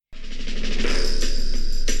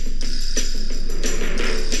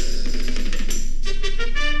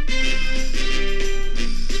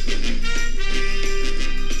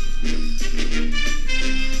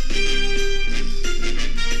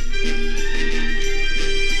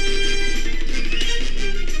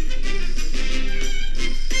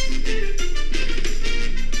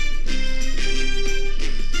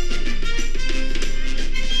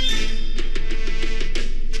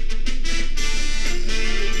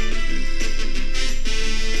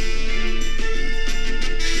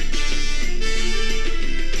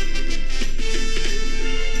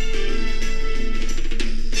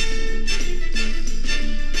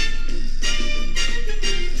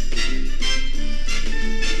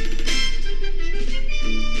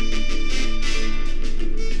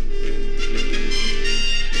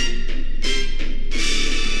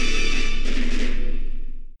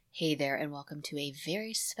there, and welcome to a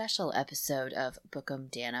very special episode of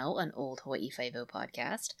Bookum Dano, an old Hawaii Five-0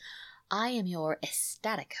 podcast. I am your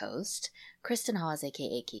ecstatic host, Kristen Hawes,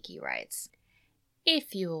 aka Kiki Writes.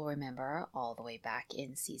 If you will remember, all the way back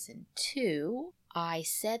in Season 2, I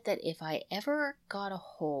said that if I ever got a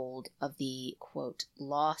hold of the, quote,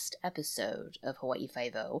 lost episode of Hawaii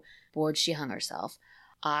Five-0, Bored She Hung Herself,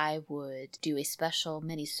 I would do a special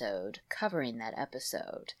mini-sode covering that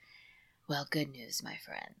episode. Well, good news, my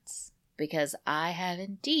friends, because I have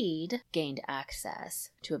indeed gained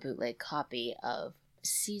access to a bootleg copy of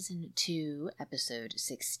Season 2, Episode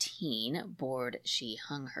 16, Bored She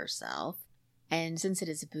Hung Herself. And since it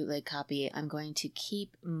is a bootleg copy, I'm going to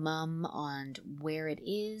keep mum on where it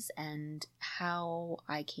is and how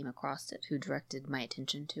I came across it, who directed my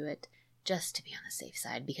attention to it, just to be on the safe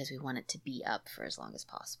side, because we want it to be up for as long as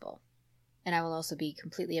possible. And I will also be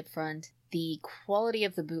completely upfront. The quality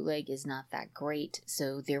of the bootleg is not that great,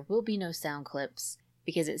 so there will be no sound clips,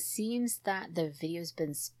 because it seems that the video's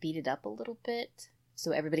been speeded up a little bit,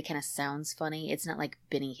 so everybody kind of sounds funny. It's not like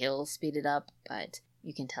Benny Hill speeded up, but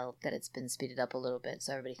you can tell that it's been speeded up a little bit,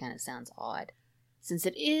 so everybody kind of sounds odd. Since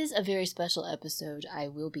it is a very special episode, I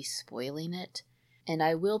will be spoiling it, and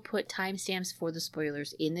I will put timestamps for the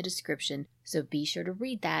spoilers in the description, so be sure to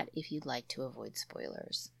read that if you'd like to avoid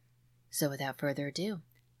spoilers. So without further ado,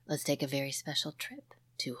 let's take a very special trip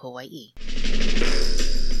to Hawaii.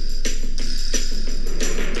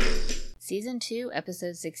 Season 2,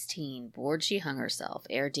 Episode 16, Bored She Hung Herself,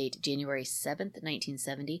 air date January 7th,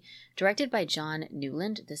 1970, directed by John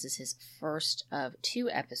Newland. This is his first of 2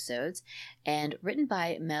 episodes, and written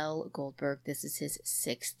by Mel Goldberg. This is his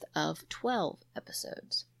 6th of 12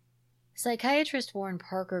 episodes. Psychiatrist Warren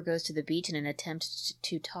Parker goes to the beach in an attempt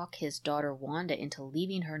to talk his daughter Wanda into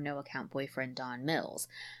leaving her no-account boyfriend Don Mills.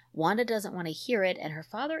 Wanda doesn't want to hear it, and her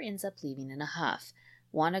father ends up leaving in a huff.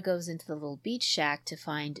 Wanda goes into the little beach shack to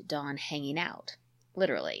find Don hanging out.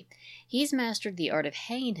 Literally. He's mastered the art of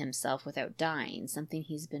hanging himself without dying, something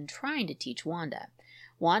he's been trying to teach Wanda.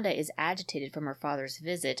 Wanda is agitated from her father's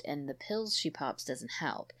visit, and the pills she pops doesn't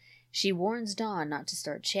help. She warns Don not to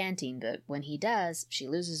start chanting, but when he does, she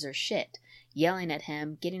loses her shit, yelling at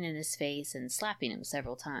him, getting in his face, and slapping him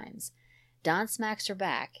several times. Don smacks her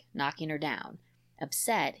back, knocking her down.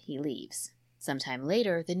 Upset, he leaves. Sometime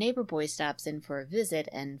later, the neighbor boy stops in for a visit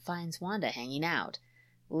and finds Wanda hanging out.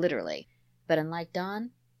 Literally. But unlike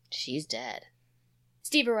Don, she's dead.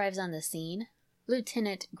 Steve arrives on the scene.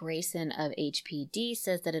 Lieutenant Grayson of HPD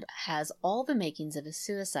says that it has all the makings of a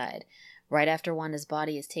suicide. Right after Wanda's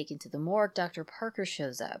body is taken to the morgue, Dr. Parker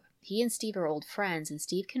shows up. He and Steve are old friends, and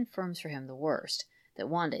Steve confirms for him the worst, that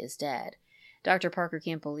Wanda is dead. Dr. Parker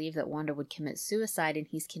can't believe that Wanda would commit suicide, and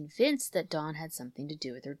he's convinced that Dawn had something to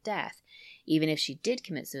do with her death. Even if she did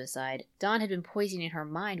commit suicide, Dawn had been poisoning her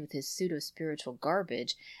mind with his pseudo-spiritual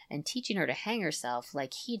garbage and teaching her to hang herself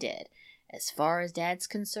like he did. As far as Dad's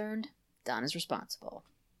concerned, Dawn is responsible.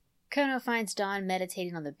 Kono finds Don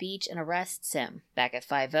meditating on the beach and arrests him. Back at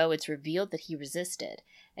 5-0, it's revealed that he resisted.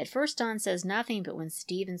 At first, Don says nothing, but when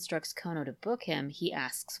Steve instructs Kono to book him, he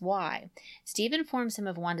asks why. Steve informs him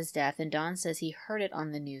of Wanda's death, and Don says he heard it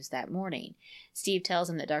on the news that morning. Steve tells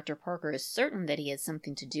him that Dr. Parker is certain that he has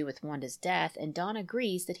something to do with Wanda's death, and Don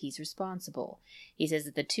agrees that he's responsible. He says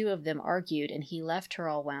that the two of them argued, and he left her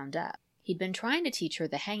all wound up. He'd been trying to teach her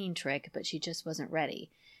the hanging trick, but she just wasn't ready.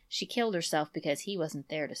 She killed herself because he wasn't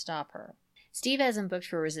there to stop her. Steve has him booked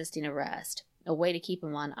for resisting arrest, a way to keep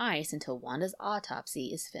him on ice until Wanda's autopsy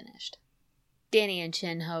is finished. Danny and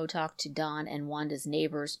Chin-Ho talk to Don and Wanda's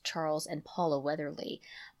neighbors, Charles and Paula Weatherly.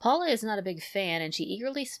 Paula is not a big fan, and she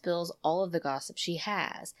eagerly spills all of the gossip she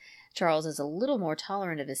has. Charles is a little more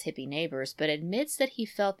tolerant of his hippie neighbors, but admits that he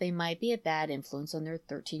felt they might be a bad influence on their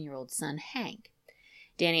 13-year-old son, Hank.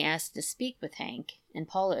 Danny asks to speak with Hank, and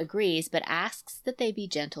Paula agrees, but asks that they be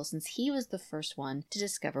gentle since he was the first one to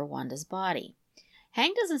discover Wanda's body.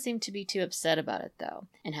 Hank doesn't seem to be too upset about it, though,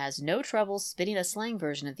 and has no trouble spitting a slang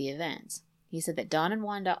version of the events. He said that Don and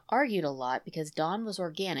Wanda argued a lot because Don was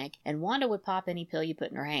organic and Wanda would pop any pill you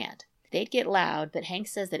put in her hand. They'd get loud, but Hank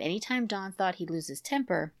says that anytime Don thought he'd lose his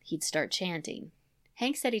temper, he'd start chanting.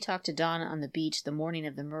 Hank said he talked to Don on the beach the morning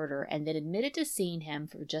of the murder and then admitted to seeing him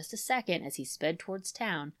for just a second as he sped towards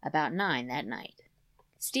town about 9 that night.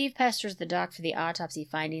 Steve pesters the doc for the autopsy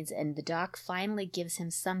findings, and the doc finally gives him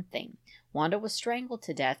something. Wanda was strangled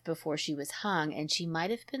to death before she was hung, and she might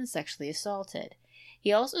have been sexually assaulted.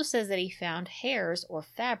 He also says that he found hairs or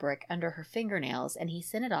fabric under her fingernails, and he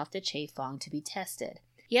sent it off to Che Fong to be tested.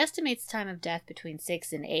 He estimates time of death between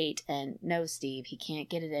 6 and 8, and no, Steve, he can't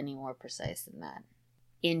get it any more precise than that.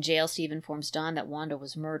 In jail, Steve informs Don that Wanda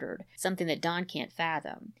was murdered, something that Don can't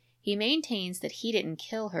fathom. He maintains that he didn't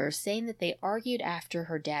kill her, saying that they argued after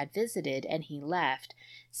her dad visited and he left,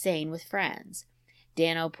 staying with friends.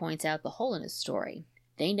 Dano points out the hole in his story.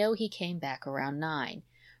 They know he came back around 9.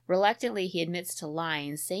 Reluctantly, he admits to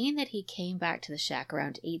lying, saying that he came back to the shack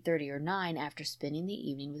around 8:30 or 9 after spending the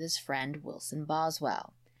evening with his friend Wilson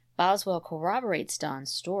Boswell. Boswell corroborates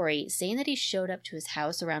Don's story, saying that he showed up to his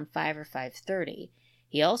house around 5 or 5:30.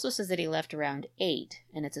 He also says that he left around 8,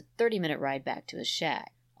 and it's a 30-minute ride back to his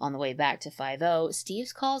shack. On the way back to 5-0,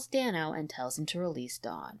 Steve calls Dano and tells him to release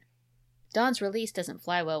Don. Don's release doesn't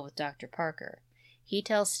fly well with Dr. Parker. He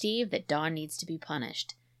tells Steve that Don needs to be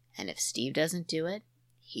punished, and if Steve doesn't do it,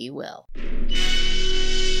 he will.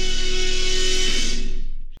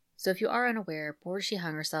 So if you are unaware, Board She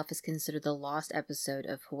Hung Herself is considered the lost episode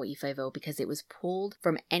of Hawaii Five-0 because it was pulled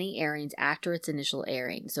from any airings after its initial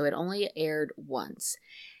airing, so it only aired once.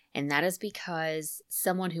 And that is because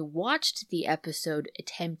someone who watched the episode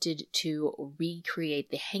attempted to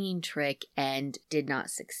recreate the hanging trick and did not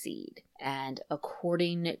succeed. And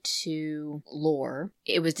according to lore,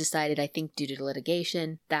 it was decided, I think due to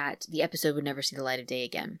litigation, that the episode would never see the light of day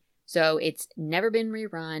again. So it's never been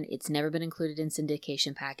rerun, it's never been included in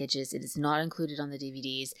syndication packages, it is not included on the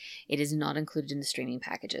DVDs, it is not included in the streaming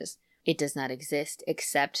packages. It does not exist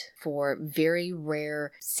except for very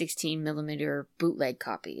rare 16mm bootleg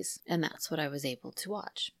copies, and that's what I was able to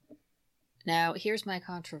watch. Now, here's my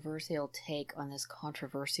controversial take on this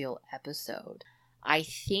controversial episode. I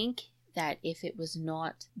think that if it was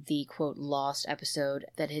not the, quote, lost episode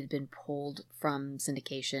that had been pulled from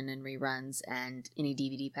syndication and reruns and any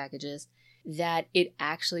DVD packages, that it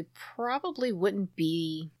actually probably wouldn't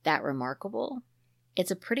be that remarkable.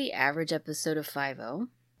 It's a pretty average episode of 5-0.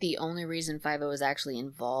 The only reason 5-0 is actually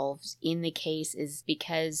involved in the case is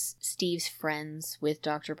because Steve's friends with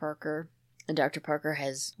Dr. Parker, and Dr. Parker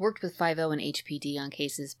has worked with 5-0 and HPD on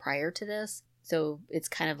cases prior to this, so it's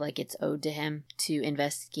kind of like it's owed to him to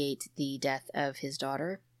investigate the death of his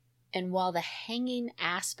daughter. And while the hanging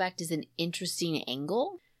aspect is an interesting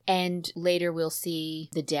angle, and later we'll see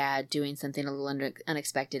the dad doing something a little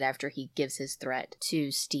unexpected after he gives his threat to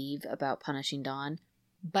Steve about punishing Don,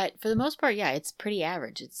 but for the most part, yeah, it's pretty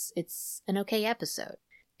average. It's an okay episode.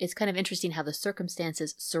 It's kind of interesting how the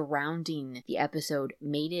circumstances surrounding the episode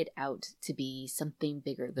made it out to be something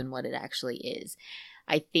bigger than what it actually is.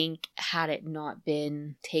 I think had it not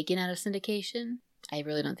been taken out of syndication, I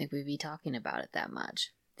really don't think we'd be talking about it that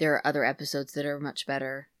much. There are other episodes that are much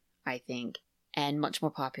better, I think, and much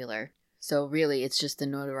more popular. So really, it's just the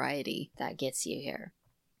notoriety that gets you here.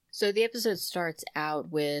 So the episode starts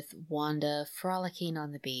out with Wanda frolicking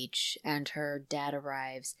on the beach, and her dad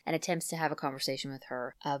arrives and attempts to have a conversation with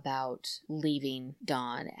her about leaving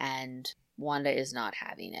Don, and Wanda is not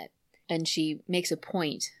having it. And she makes a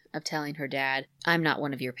point of telling her dad, "I'm not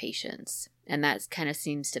one of your patients." And that kind of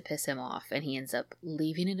seems to piss him off, and he ends up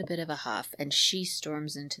leaving in a bit of a huff, and she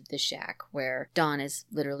storms into the shack where Don is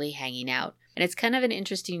literally hanging out. And it's kind of an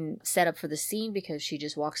interesting setup for the scene because she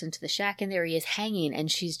just walks into the shack and there he is hanging,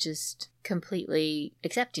 and she's just completely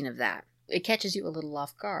accepting of that. It catches you a little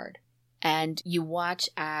off guard. And you watch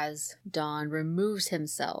as Don removes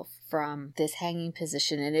himself from this hanging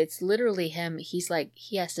position, and it's literally him. He's like,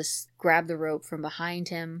 he has to grab the rope from behind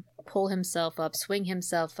him, pull himself up, swing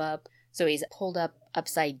himself up. So he's pulled up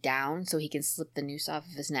upside down so he can slip the noose off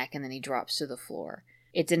of his neck, and then he drops to the floor.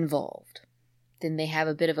 It's involved. Then they have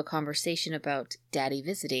a bit of a conversation about Daddy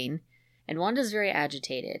visiting, and Wanda's very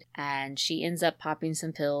agitated, and she ends up popping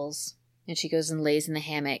some pills, and she goes and lays in the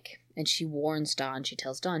hammock, and she warns Don. She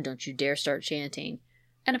tells Don, "Don't you dare start chanting."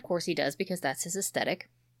 And of course he does, because that's his aesthetic,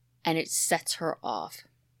 and it sets her off.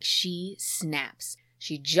 She snaps.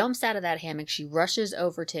 She jumps out of that hammock, she rushes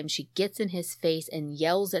over to him, she gets in his face and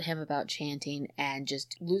yells at him about chanting and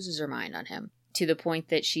just loses her mind on him to the point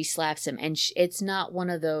that she slaps him. And it's not one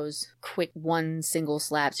of those quick one single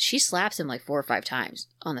slaps. She slaps him like 4 or 5 times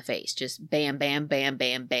on the face. Just bam, bam, bam,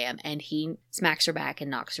 bam, bam. And he smacks her back and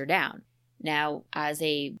knocks her down. Now, as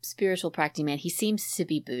a spiritual practicing man, he seems to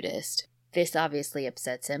be Buddhist. This obviously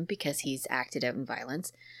upsets him because he's acted out in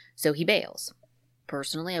violence, so he bails.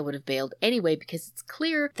 Personally, I would have bailed anyway because it's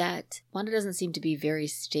clear that Wanda doesn't seem to be very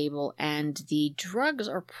stable and the drugs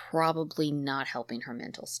are probably not helping her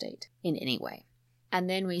mental state in any way. And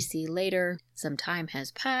then we see later, some time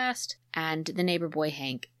has passed, and the neighbor boy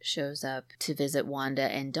Hank shows up to visit Wanda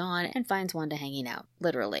and Dawn and finds Wanda hanging out,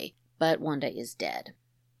 literally. But Wanda is dead.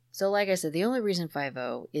 So like I said, the only reason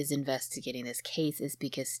 5-0 is investigating this case is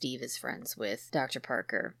because Steve is friends with Dr.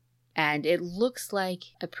 Parker. And it looks like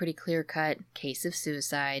a pretty clear-cut case of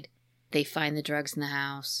suicide. They find the drugs in the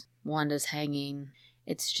house. Wanda's hanging.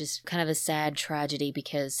 It's just kind of a sad tragedy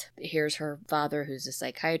because here's her father who's a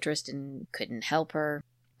psychiatrist and couldn't help her.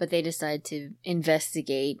 But they decide to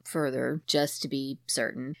investigate further just to be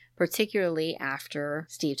certain, particularly after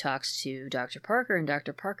Steve talks to Dr. Parker, and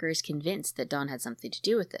Dr. Parker is convinced that Dawn had something to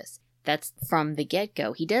do with this. That's from the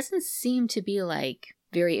get-go. He doesn't seem to be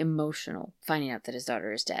very emotional finding out that his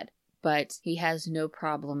daughter is dead, but he has no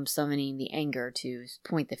problem summoning the anger to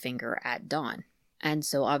point the finger at Dawn. And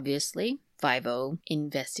so obviously 5-0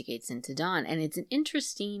 investigates into Dawn, and it's an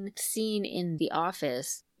interesting scene in the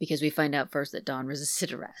office because we find out first that Dawn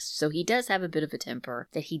resisted arrest. So he does have a bit of a temper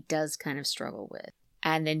that he does kind of struggle with.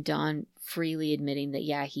 And then Dawn freely admitting that,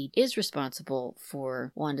 yeah, he is responsible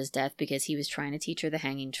for Wanda's death because he was trying to teach her the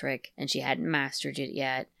hanging trick and she hadn't mastered it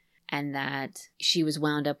yet. And that she was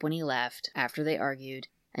wound up when he left after they argued,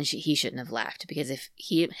 and he shouldn't have left because if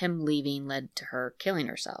him leaving led to her killing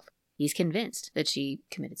herself. He's convinced that she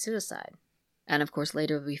committed suicide. And of course,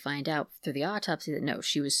 later we find out through the autopsy that no,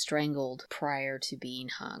 she was strangled prior to being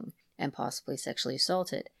hung and possibly sexually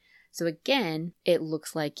assaulted. So again, it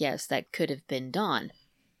looks like, yes, that could have been Dawn.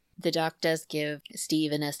 The doc does give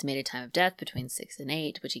Steve an estimated time of death between 6 and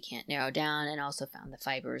 8, which he can't narrow down, and also found the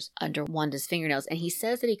fibers under Wanda's fingernails. And he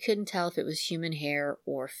says that he couldn't tell if it was human hair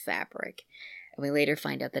or fabric. And we later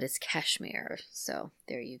find out that it's cashmere. So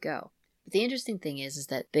there you go. But the interesting thing is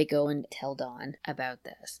that they go and tell Dawn about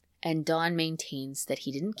this. And Dawn maintains that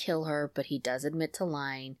he didn't kill her, but he does admit to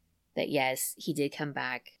lying, that yes, he did come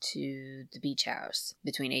back to the beach house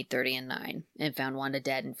between 8:30 and 9 and found Wanda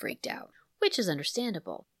dead and freaked out, which is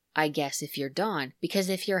understandable, I guess, if you're Dawn. Because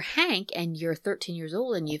if you're Hank and you're 13 years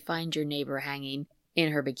old and you find your neighbor hanging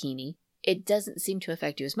in her bikini, it doesn't seem to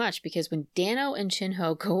affect you as much, because when Dano and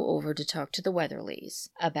Chin-Ho go over to talk to the Weatherlys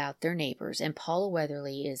about their neighbors, and Paula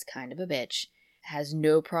Weatherly is kind of a bitch, has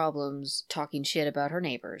no problems talking shit about her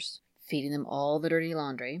neighbors, feeding them all the dirty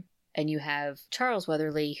laundry. And you have Charles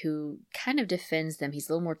Weatherly, who kind of defends them. He's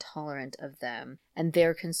a little more tolerant of them. And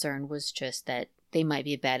their concern was just that they might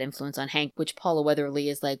be a bad influence on Hank, which Paula Weatherly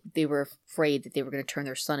is like, they were afraid that they were going to turn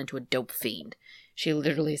their son into a dope fiend. She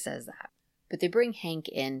literally says that. But they bring Hank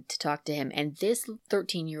in to talk to him, and this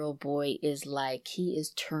 13-year-old boy is like, he is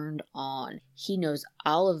turned on. He knows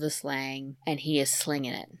all of the slang, and he is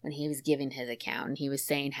slinging it. When he was giving his account, and he was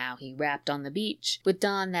saying how he rapped on the beach with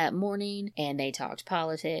Dawn that morning, and they talked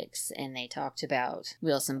politics, and they talked about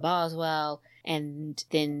Wilson Boswell, and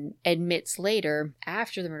then admits later,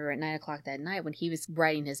 after the murder at 9 o'clock that night, when he was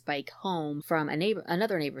riding his bike home from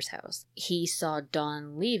another neighbor's house, he saw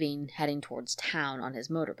Dawn leaving, heading towards town on his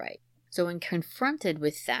motorbike. So when confronted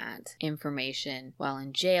with that information while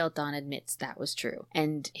in jail, Dawn admits that was true.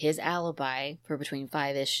 And his alibi for between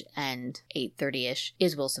 5-ish and 8:30-ish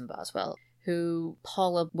is Wilson Boswell, who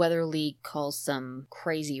Paula Weatherly calls some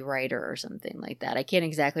crazy writer or something like that. I can't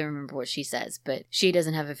exactly remember what she says, but she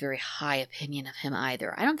doesn't have a very high opinion of him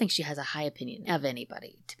either. I don't think she has a high opinion of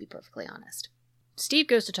anybody, to be perfectly honest. Steve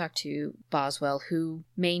goes to talk to Boswell, who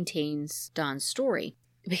maintains Dawn's story.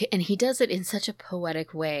 And he does it in such a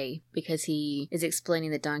poetic way because he is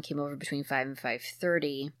explaining that Dawn came over between 5 and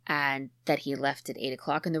 5:30 and that he left at 8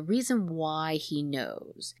 o'clock. And the reason why he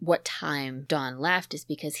knows what time Dawn left is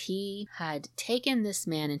because he had taken this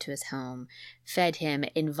man into his home, fed him,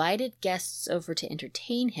 invited guests over to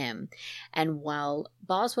entertain him. And while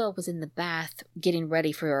Boswell was in the bath getting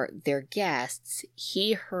ready for their guests,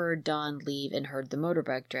 he heard Dawn leave and heard the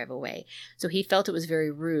motorbike drive away. So he felt it was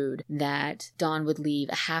very rude that Dawn would leave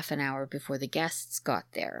a half an hour before the guests got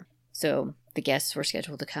there. So the guests were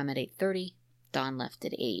scheduled to come at 8:30. Dawn left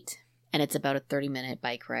at 8. And it's about a 30-minute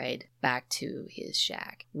bike ride back to his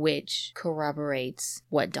shack, which corroborates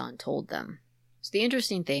what Dawn told them. So the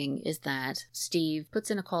interesting thing is that Steve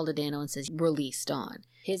puts in a call to Dano and says, release Dawn.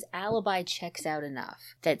 His alibi checks out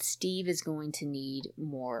enough that Steve is going to need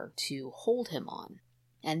more to hold him on.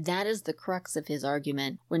 And that is the crux of his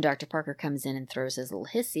argument when Dr. Parker comes in and throws his little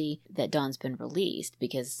hissy that Dawn's been released,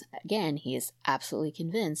 because, again, he is absolutely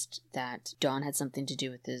convinced that Dawn had something to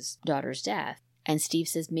do with his daughter's death. And Steve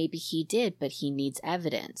says maybe he did, but he needs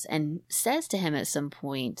evidence, and says to him at some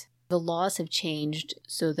point, the laws have changed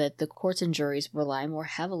so that the courts and juries rely more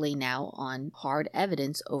heavily now on hard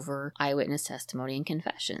evidence over eyewitness testimony and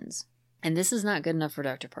confessions. And this is not good enough for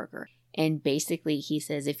Dr. Parker. And basically he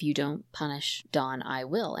says, if you don't punish Dawn, I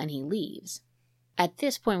will, and he leaves. At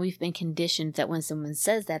this point, we've been conditioned that when someone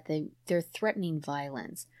says that, they're threatening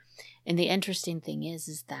violence. And the interesting thing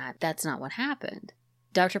is that that's not what happened.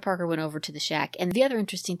 Dr. Parker went over to the shack, and the other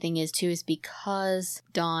interesting thing is, too, is because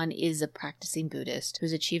Dawn is a practicing Buddhist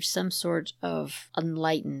who's achieved some sort of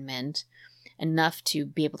enlightenment, enough to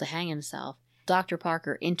be able to hang himself, Dr.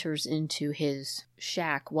 Parker enters into his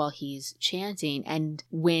shack while he's chanting, and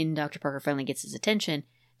when Dr. Parker finally gets his attention,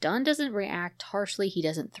 Don doesn't react harshly. He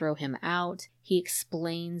doesn't throw him out. He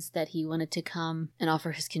explains that he wanted to come and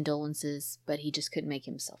offer his condolences, but he just couldn't make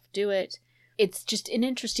himself do it. It's just an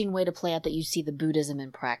interesting way to play out that you see the Buddhism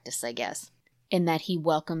in practice, I guess, in that he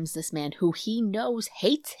welcomes this man who he knows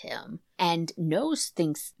hates him and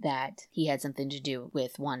thinks that he had something to do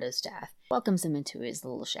with Wanda's death. Welcomes him into his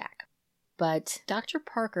little shack. But Dr.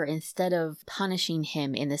 Parker, instead of punishing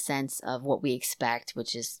him in the sense of what we expect,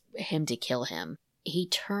 which is him to kill him, he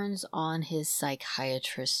turns on his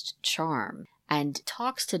psychiatrist charm and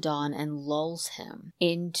talks to Don and lulls him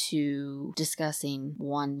into discussing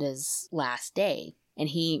Wanda's last day. And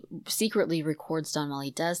he secretly records Don while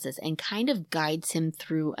he does this and kind of guides him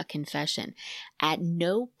through a confession. At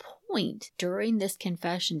no point during this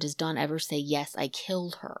confession does Don ever say, "Yes, I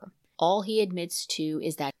killed her." All he admits to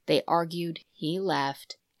is that they argued, he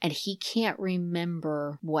left, and he can't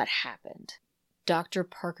remember what happened. Dr.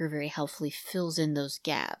 Parker very helpfully fills in those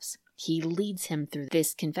gaps. He leads him through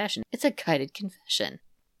this confession. It's a guided confession.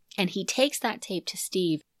 And he takes that tape to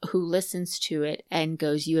Steve, who listens to it and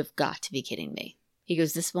goes, "You have got to be kidding me." He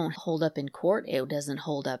goes, "This won't hold up in court. It doesn't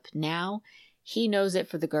hold up now." He knows it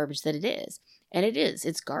for the garbage that it is. And it is.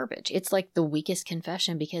 It's garbage. It's like the weakest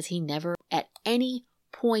confession because he never at any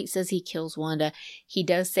point says he kills Wanda. He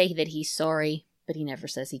does say that he's sorry, but he never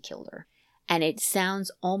says he killed her. And it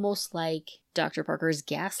sounds almost like Dr. Parker is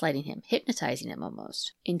gaslighting him, hypnotizing him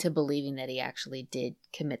almost, into believing that he actually did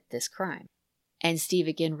commit this crime. And Steve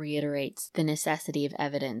again reiterates the necessity of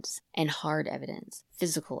evidence and hard evidence,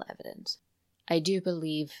 physical evidence. I do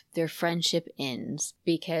believe their friendship ends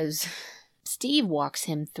because Steve walks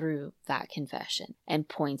him through that confession and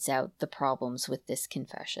points out the problems with this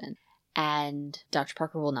confession. And Dr.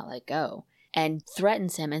 Parker will not let go and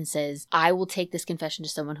threatens him and says, "I will take this confession to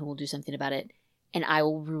someone who will do something about it, and I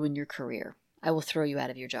will ruin your career. I will throw you out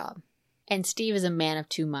of your job." And Steve is a man of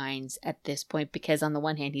two minds at this point because on the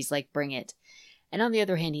one hand, he's like, "Bring it." And on the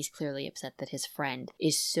other hand, he's clearly upset that his friend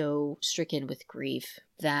is so stricken with grief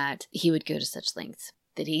that he would go to such lengths,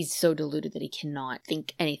 that he's so deluded that he cannot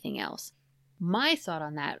think anything else. My thought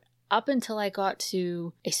on that, up until I got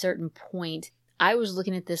to a certain point, I was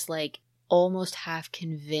looking at this like almost half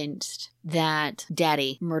convinced that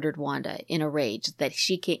Daddy murdered Wanda in a rage, that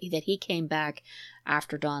he came back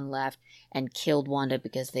after Dawn left and killed Wanda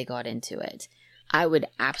because they got into it. I would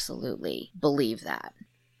absolutely believe that.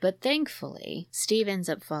 But thankfully, Steve ends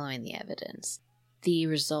up following the evidence. The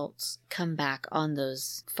results come back on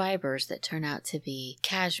those fibers that turn out to be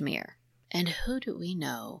cashmere. And who do we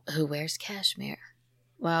know who wears cashmere?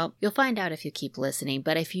 Well, you'll find out if you keep listening,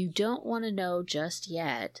 but if you don't want to know just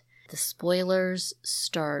yet, the spoilers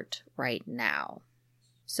start right now.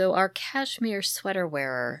 So our cashmere sweater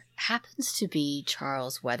wearer happens to be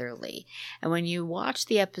Charles Weatherly. And when you watch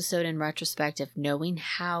the episode in retrospective, knowing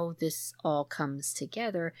how this all comes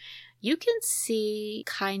together, you can see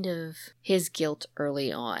kind of his guilt early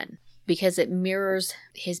on, because it mirrors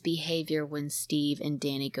his behavior when Steve and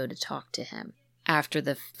Danny go to talk to him after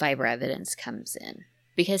the fiber evidence comes in.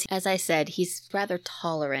 Because, as I said, he's rather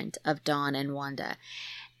tolerant of Dawn and Wanda,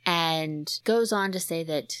 and goes on to say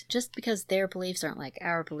that just because their beliefs aren't like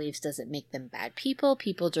our beliefs doesn't make them bad people.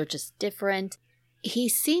 People are just different. He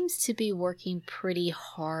seems to be working pretty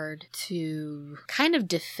hard to kind of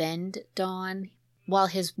defend Dawn. While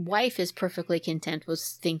his wife is perfectly content with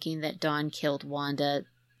thinking that Dawn killed Wanda,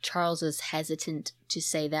 Charles is hesitant to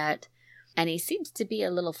say that, and he seems to be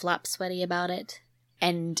a little flop sweaty about it.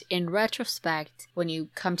 And in retrospect, when you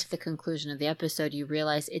come to the conclusion of the episode, you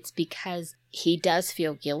realize it's because he does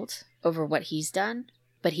feel guilt over what he's done,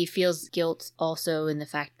 but he feels guilt also in the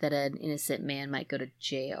fact that an innocent man might go to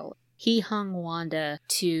jail. He hung Wanda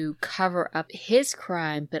to cover up his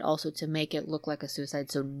crime, but also to make it look like a suicide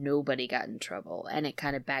so nobody got in trouble, and it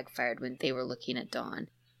kind of backfired when they were looking at Dawn.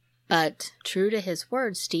 But true to his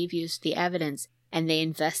word, Steve used the evidence, and they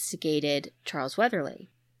investigated Charles Weatherly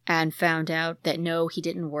and found out that no, he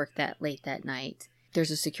didn't work that late that night. There's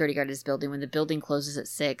a security guard at his building. When the building closes at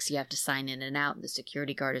 6, you have to sign in and out, and the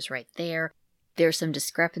security guard is right there. There's some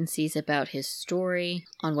discrepancies about his story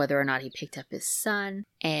on whether or not he picked up his son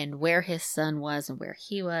and where his son was and where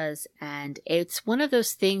he was. And it's one of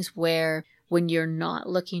those things where when you're not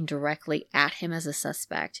looking directly at him as a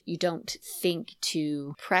suspect, you don't think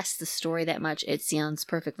to press the story that much. It sounds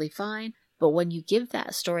perfectly fine. But when you give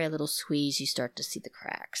that story a little squeeze, you start to see the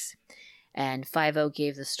cracks. And 5-0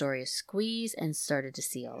 gave the story a squeeze and started to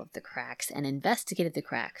see all of the cracks and investigated the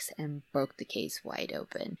cracks and broke the case wide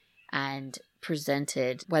open. And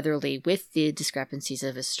presented Weatherly with the discrepancies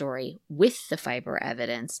of his story, with the fiber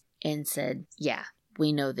evidence, and said, yeah,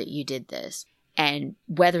 we know that you did this. And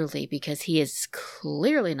Weatherly, because he is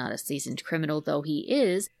clearly not a seasoned criminal, though he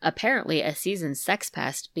is apparently a seasoned sex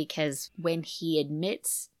pest, because when he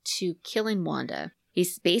admits to killing Wanda, he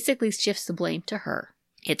basically shifts the blame to her.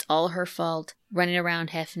 It's all her fault, running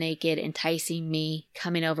around half naked, enticing me,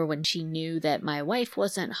 coming over when she knew that my wife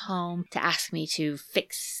wasn't home to ask me to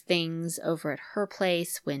fix things over at her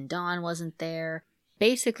place when Dawn wasn't there.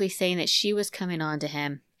 Basically saying that she was coming on to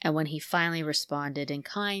him, and when he finally responded in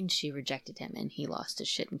kind, she rejected him and he lost his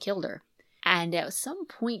shit and killed her. And at some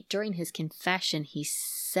point during his confession, he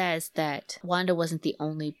says that Wanda wasn't the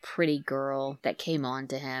only pretty girl that came on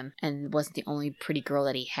to him and wasn't the only pretty girl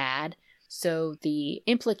that he had. So the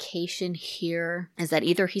implication here is that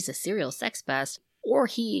either he's a serial sex pest or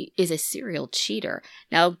he is a serial cheater.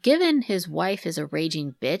 Now, given his wife is a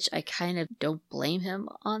raging bitch, I kind of don't blame him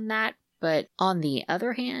on that. But on the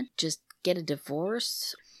other hand, just get a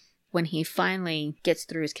divorce. When he finally gets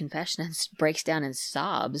through his confession and breaks down and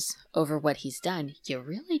sobs over what he's done, you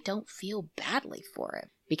really don't feel badly for it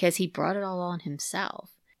because he brought it all on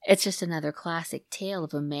himself. It's just another classic tale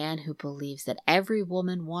of a man who believes that every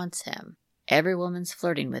woman wants him. Every woman's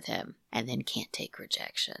flirting with him and then can't take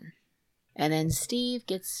rejection. And then Steve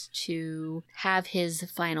gets to have his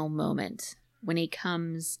final moment when he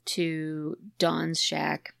comes to Dawn's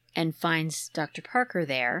shack and finds Dr. Parker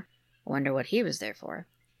there. I wonder what he was there for.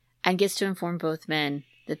 And gets to inform both men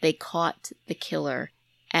that they caught the killer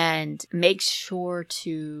and makes sure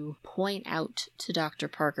to point out to Dr.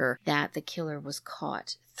 Parker that the killer was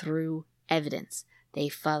caught through evidence. They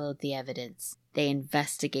followed the evidence. They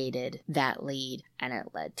investigated that lead, and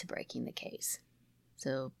it led to breaking the case.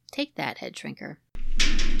 So take that, Head Shrinker.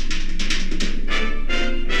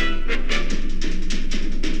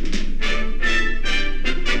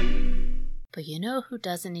 But you know who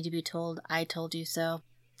doesn't need to be told I told you so?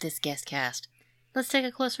 This guest cast. Let's take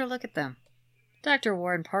a closer look at them. Dr.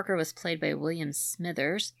 Warren Parker was played by William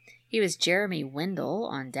Smithers. He was Jeremy Wendell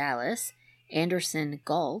on Dallas, Anderson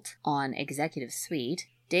Galt on Executive Suite,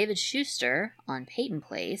 David Schuster on Peyton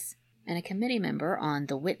Place, and a committee member on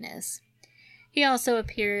The Witness. He also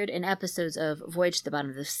appeared in episodes of Voyage to the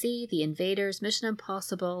Bottom of the Sea, The Invaders, Mission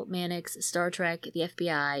Impossible, Mannix, Star Trek, The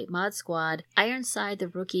FBI, Mod Squad, Ironside, The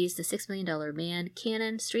Rookies, The $6 Million Man,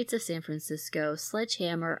 Cannon, Streets of San Francisco,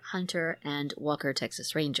 Sledgehammer, Hunter, and Walker,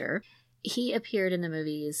 Texas Ranger. He appeared in the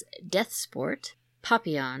movies Death Sport,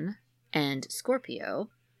 Papillon, and Scorpio,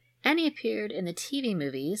 and he appeared in the TV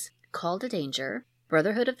movies Call to Danger,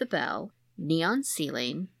 Brotherhood of the Bell, Neon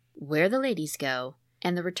Ceiling, Where the Ladies Go,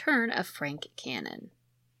 and The Return of Frank Cannon.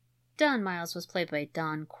 Don Miles was played by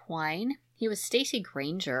Don Quine. He was Stacy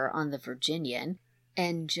Granger on The Virginian,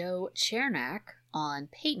 and Joe Chernak on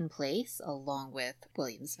Peyton Place, along with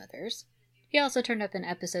William Smithers. He also turned up in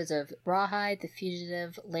episodes of Rawhide, The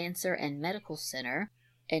Fugitive, Lancer, and Medical Center,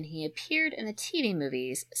 and he appeared in the TV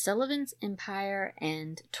movies Sullivan's Empire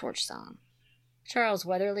and Torch Song. Charles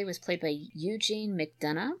Weatherly was played by Eugene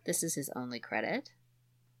McDonough. This is his only credit.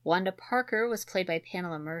 Wanda Parker was played by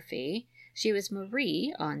Pamela Murphy. She was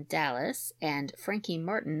Marie on Dallas and Frankie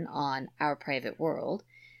Martin on Our Private World.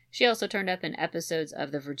 She also turned up in episodes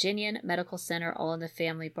of The Virginian, Medical Center, All in the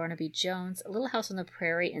Family, Barnaby Jones, Little House on the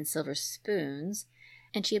Prairie, and Silver Spoons,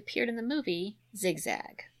 and she appeared in the movie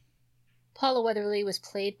Zigzag. Paula Weatherly was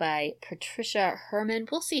played by Patricia Herman.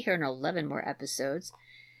 We'll see her in 11 more episodes.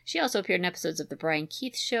 She also appeared in episodes of The Brian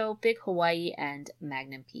Keith Show, Big Hawaii, and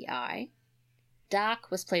Magnum P.I.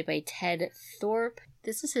 Doc was played by Ted Thorpe.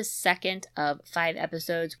 This is his second of 5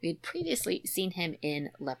 episodes. We had previously seen him in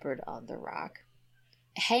Leopard on the Rock.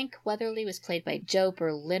 Hank Weatherly was played by Joe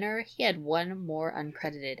Berliner. He had one more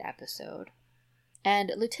uncredited episode.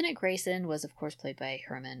 And Lieutenant Grayson was, of course, played by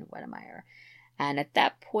Herman Wedemeyer. And at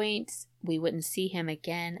that point, we wouldn't see him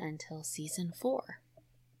again until season 4.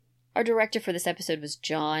 Our director for this episode was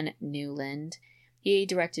John Newland. He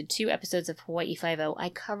directed 2 episodes of Hawaii Five-0. I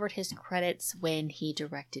covered his credits when he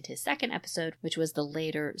directed his second episode, which was the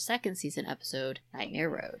later second season episode, Nightmare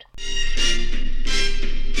Road.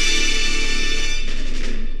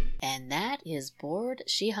 And that is Bored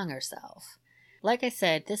She Hung Herself. Like I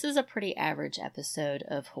said, this is a pretty average episode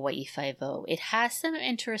of Hawaii Five-0. It has some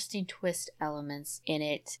interesting twist elements in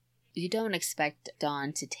it. You don't expect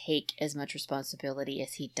Don to take as much responsibility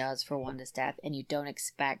as he does for Wanda's death, and you don't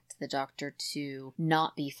expect the doctor to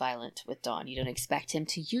not be violent with Don. You don't expect him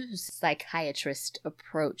to use a psychiatrist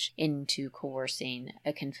approach into coercing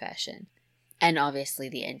a confession. And obviously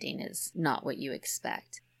the ending is not what you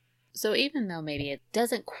expect. So even though maybe it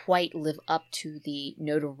doesn't quite live up to the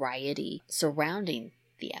notoriety surrounding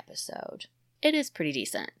the episode, it is pretty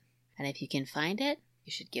decent. And if you can find it,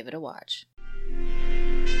 you should give it a watch.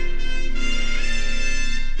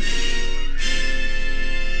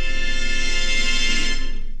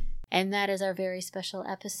 And that is our very special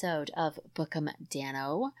episode of Bookum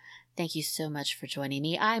Dano. Thank you so much for joining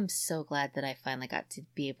me. I'm so glad that I finally got to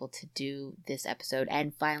be able to do this episode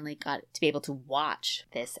and finally got to be able to watch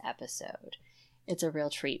this episode. It's a real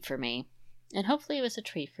treat for me, and hopefully it was a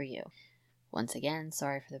treat for you. Once again,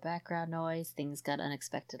 sorry for the background noise. Things got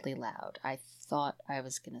unexpectedly loud. I thought I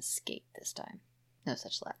was going to skate this time. No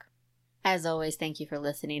such luck. As always, thank you for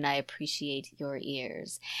listening. I appreciate your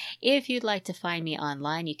ears. If you'd like to find me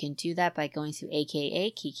online, you can do that by going to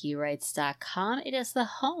akakikirights.com. It is the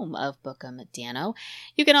home of Bookum Dano.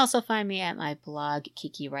 You can also find me at my blog,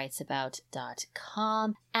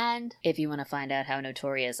 kikirightsabout.com. And if you want to find out how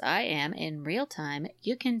notorious I am in real time,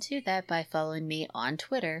 you can do that by following me on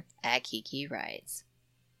Twitter at KikiWrites.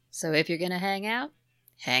 So if you're going to hang out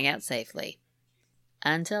safely.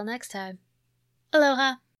 Until next time,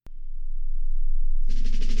 aloha!